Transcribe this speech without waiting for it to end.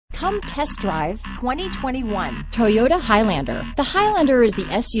Come test drive 2021 Toyota Highlander. The Highlander is the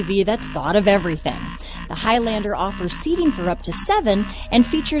SUV that's thought of everything. The Highlander offers seating for up to 7 and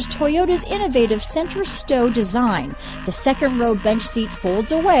features Toyota's innovative center stow design. The second row bench seat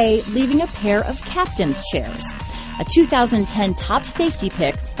folds away, leaving a pair of captain's chairs. A 2010 top safety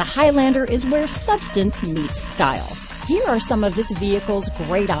pick, the Highlander is where substance meets style. Here are some of this vehicle's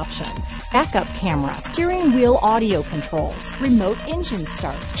great options: backup camera, steering wheel audio controls, remote engine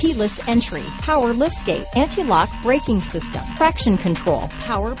start, keyless entry, power liftgate, anti-lock braking system, traction control,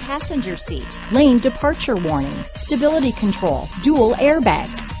 power passenger seat, lane departure warning, stability control, dual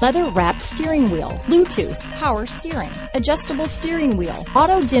airbags, leather-wrapped steering wheel, Bluetooth, power steering, adjustable steering wheel,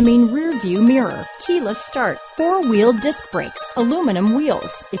 auto-dimming rear-view mirror, keyless start, 4-wheel disc brakes, aluminum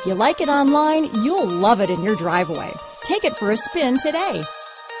wheels. If you like it online, you'll love it in your driveway. Take it for a spin today.